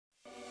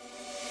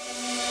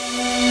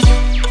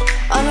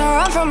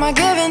from a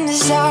given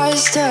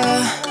disaster.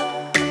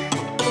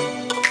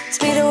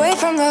 Speed away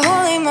from the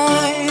holy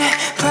mind.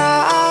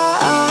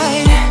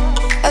 Pride,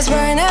 I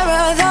swear I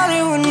never thought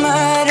it would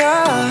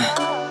matter.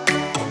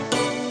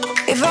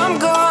 If I'm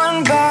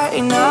gone by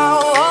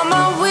now, all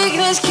my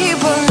weakness keep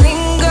on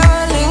linger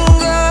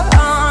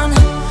on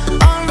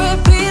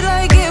repeat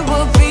like it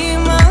will be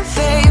my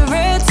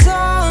favorite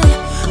song.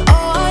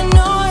 Oh, I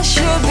know I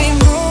should be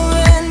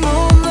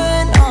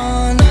moving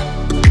on,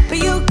 but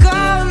you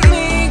got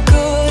me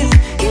good,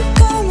 you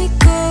got me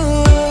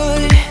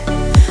good.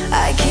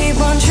 I keep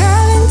on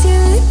driving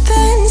till it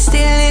bends,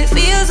 still it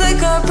feels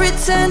like I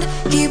pretend.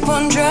 Keep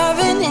on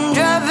driving and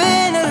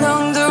driving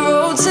along the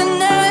road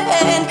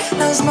tonight.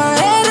 Lost my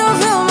head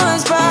over my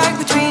back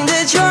between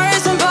the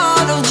jars and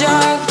bottle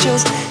jack.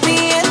 Just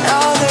me and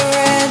all the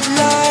red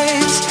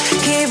lights.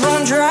 Keep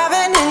on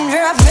driving and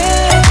driving.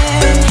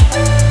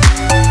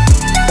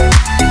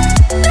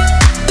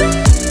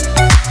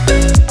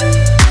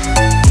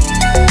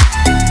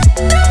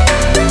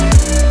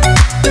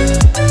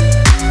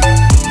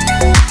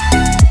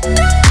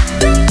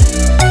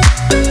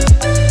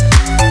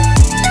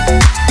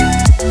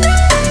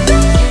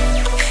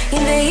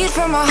 In the heat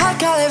from a hot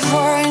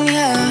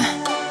California,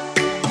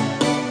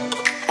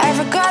 I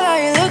forgot how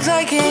you looked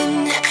like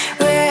in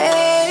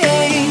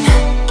rain.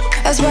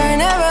 I swear I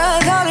never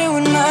thought it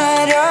would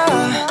matter.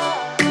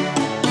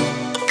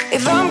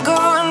 If I'm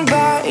gone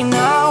by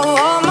now,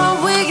 all my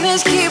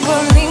weakness keep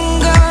on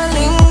linger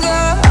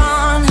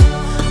on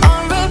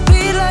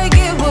repeat like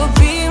it will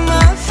be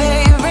my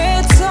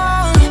favorite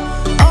song.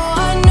 Oh,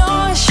 I know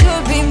I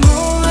should be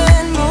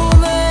moving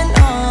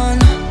on,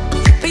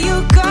 but you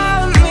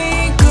got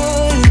me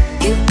good,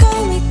 you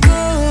got me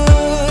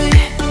good.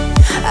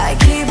 I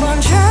keep on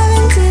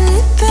driving till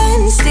it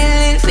bends,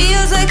 still it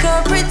feels like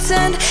I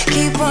pretend.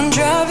 Keep on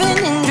driving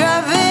and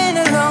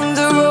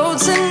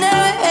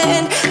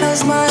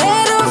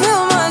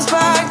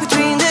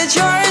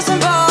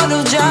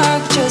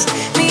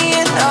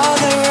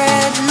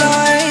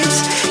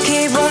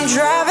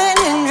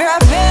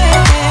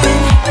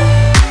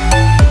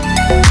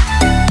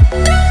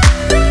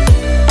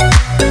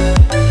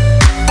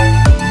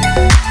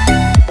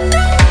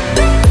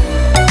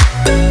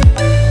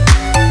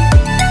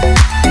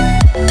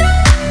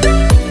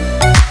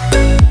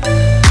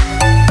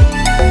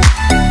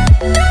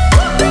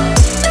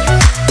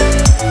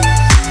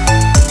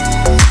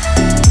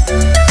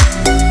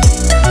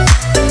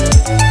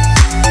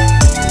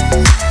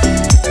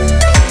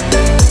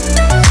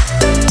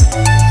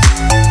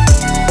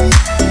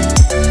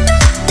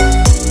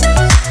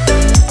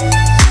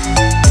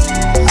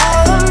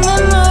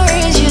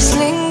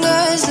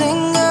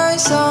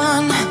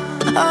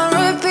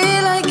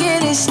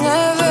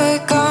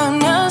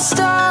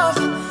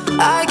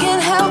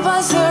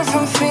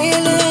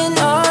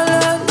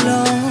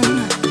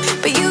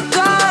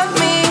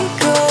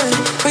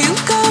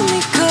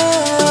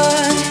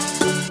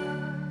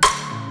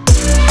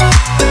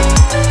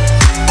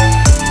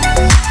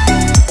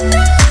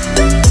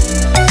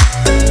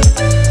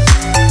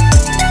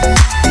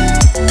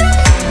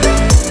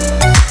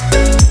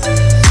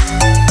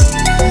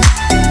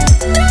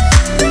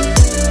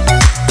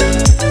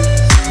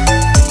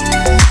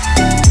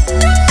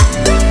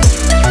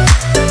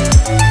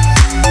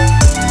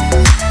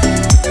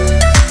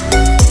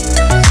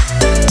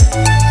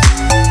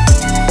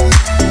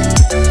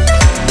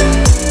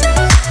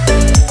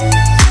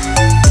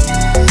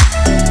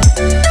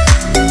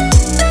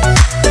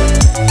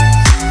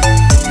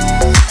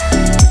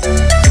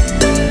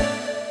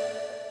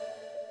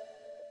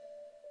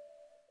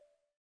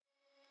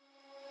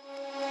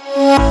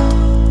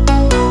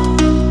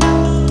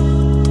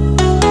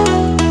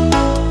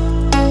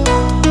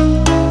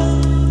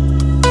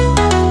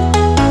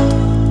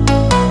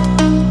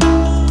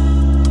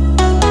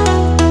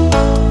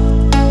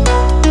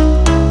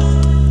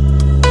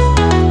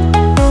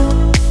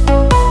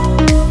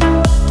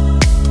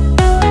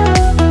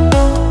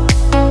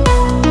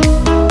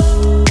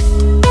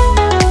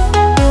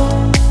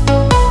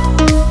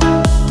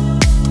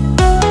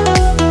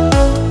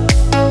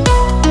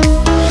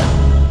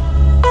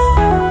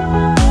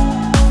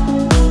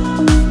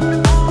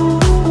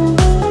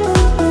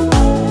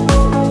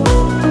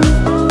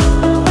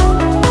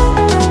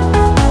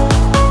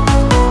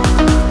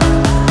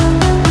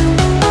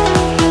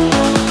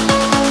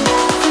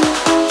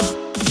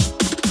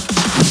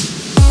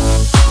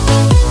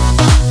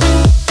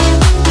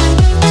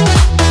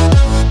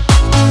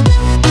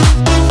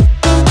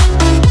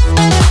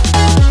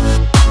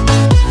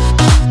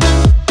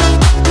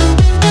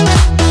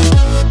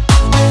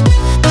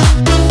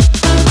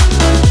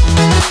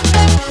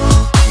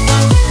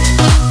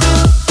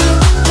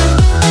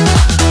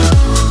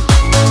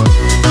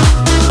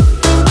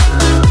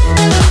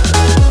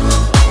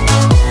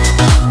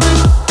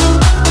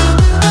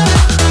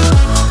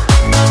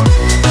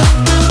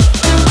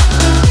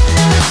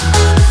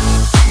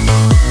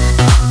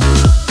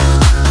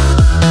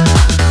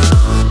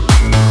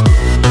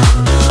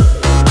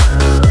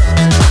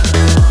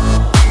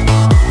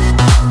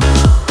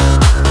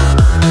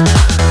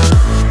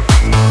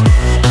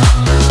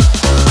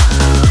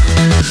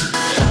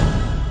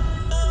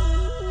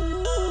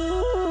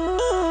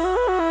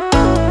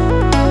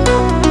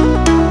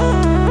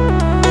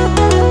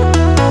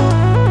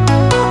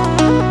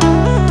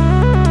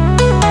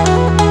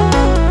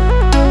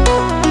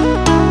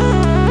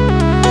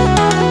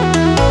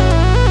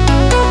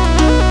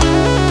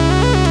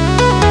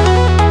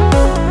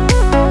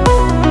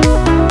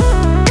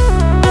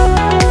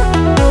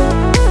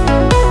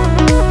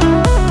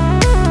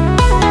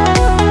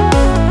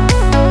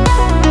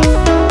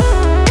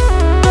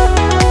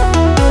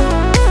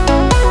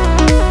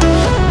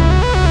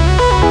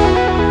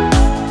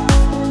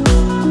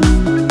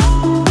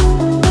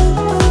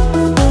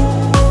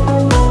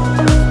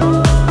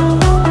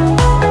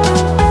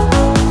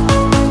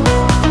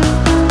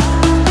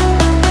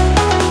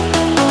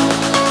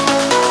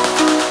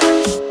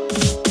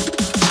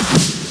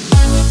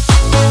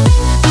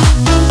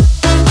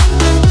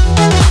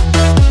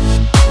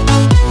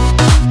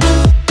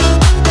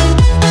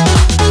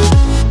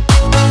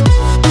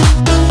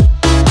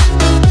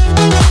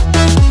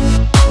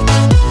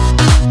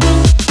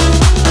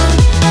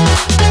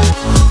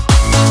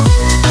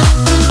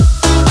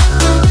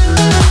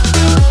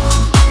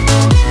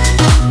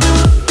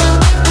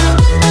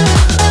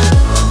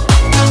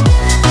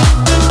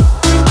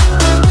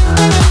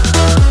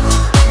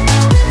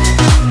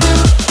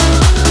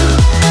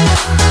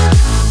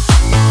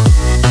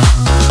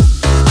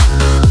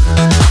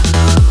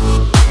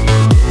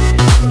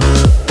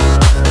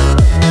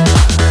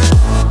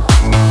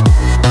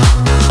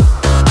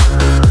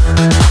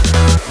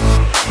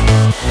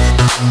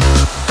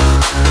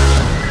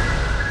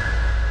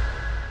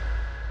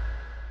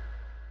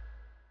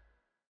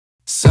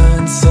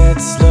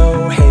sunset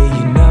slow. Hey,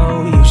 you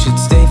know you should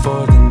stay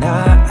for the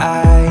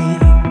night.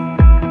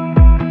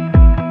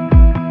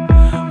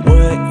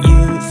 What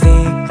you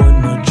think?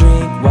 One more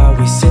drink while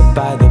we sit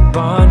by the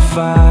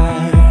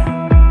bonfire.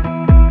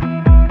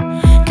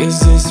 'Cause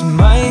this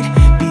might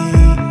be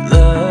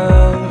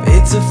love.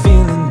 It's a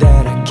feeling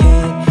that I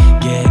can't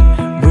get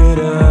rid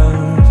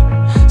of.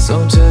 So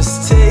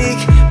just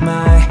take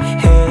my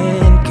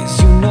hand, 'cause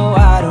you know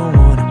I don't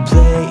wanna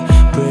play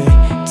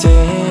pretend.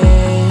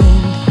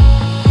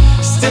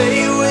 Stay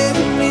with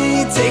me,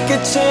 take a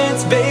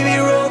chance, baby,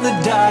 roll the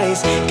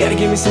dice. Gotta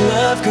give me some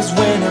love, 'cause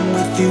when I'm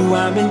with you,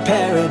 I'm in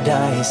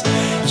paradise.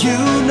 You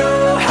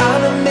know how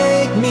to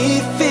make me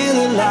feel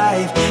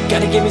alive.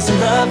 Gotta give me some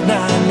love,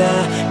 nah,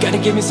 nah. Gotta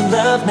give me some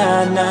love,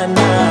 nah, nah,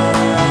 nah.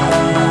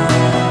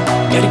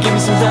 Gotta give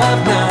me some love,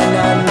 nah,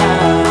 nah, nah.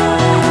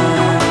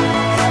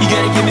 You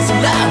gotta give me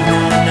some love,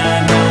 nah, nah,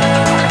 nah.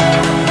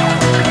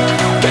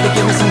 Gotta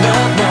give me some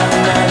love, nah,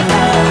 nah,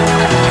 nah.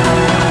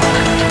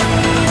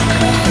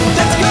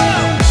 Let's go!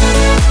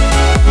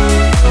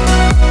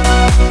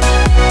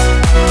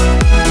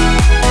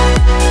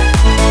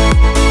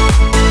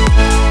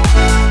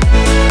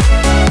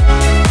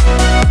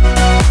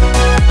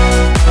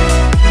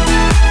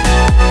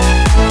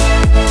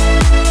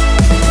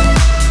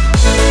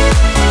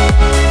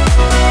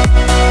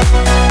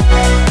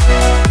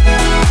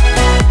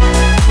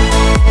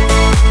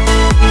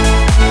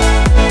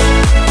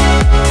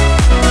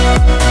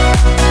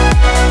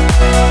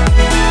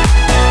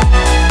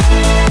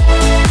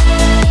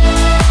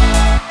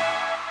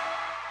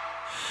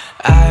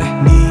 I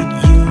need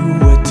you,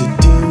 what to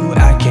do,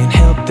 I can't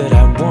help that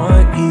I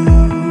want you.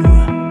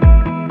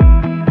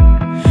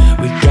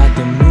 We got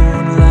the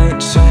moonlight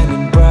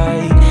shining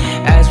bright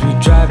as we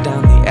drive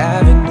down the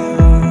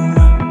avenue.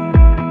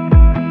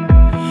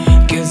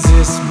 'Cause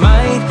this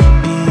might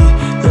be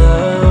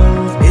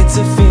love. It's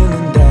a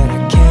feeling that I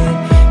can't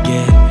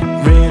get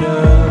rid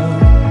of.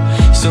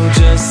 So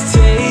just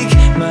take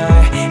my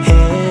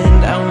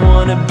hand, I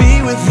wanna be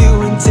with you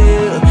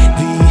until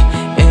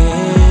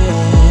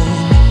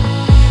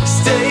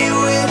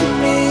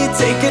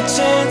the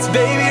chance,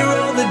 baby,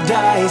 roll the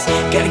dice.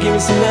 Gotta give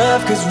me some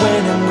love, 'cause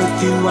when I'm with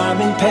you, I'm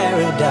in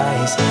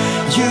paradise.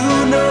 You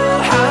know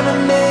how to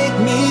make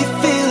me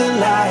feel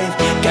alive.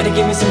 Gotta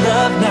give me some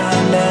love, nah,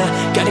 nah.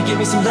 Gotta give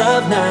me some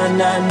love, nah,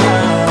 nah,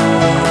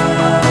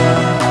 nah.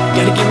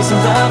 Gotta give me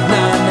some love,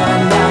 nah, nah,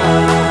 nah.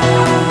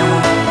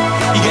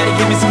 You gotta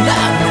give me some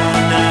love, nah,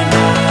 nah,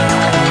 nah.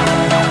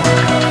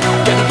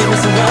 Gotta give me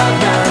some love,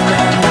 nah,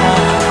 nah, nah.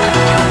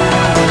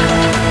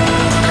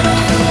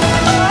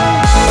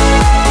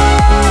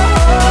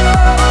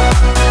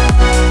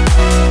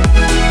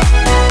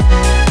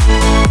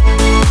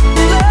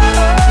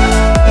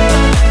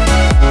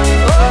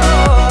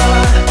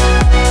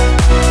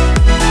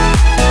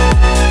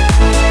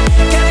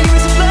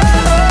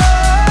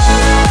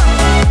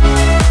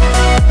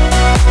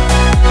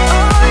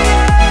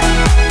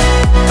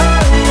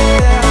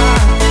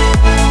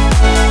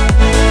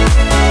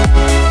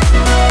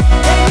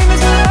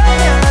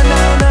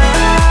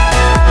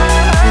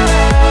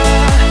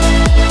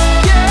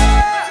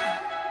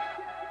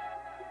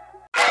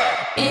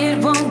 It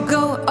won't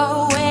go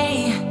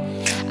away.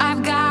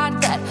 I've got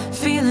that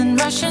feeling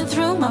rushing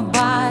through my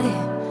body.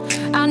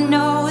 I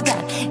know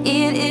that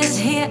it is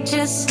here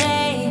to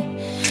stay.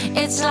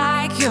 It's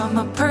like you're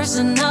my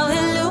personal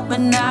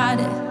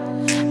Illuminati.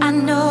 I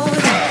know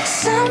that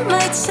some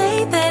might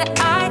say that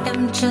I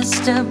am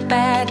just a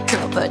bad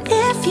girl, but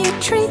if you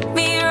treat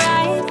me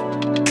right,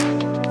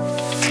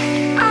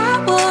 I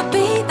will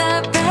be the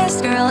best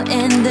girl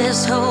in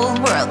this whole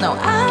world. No,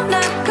 I'm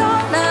not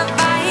gonna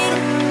bite.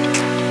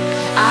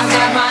 I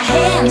got my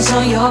hands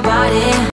on your body.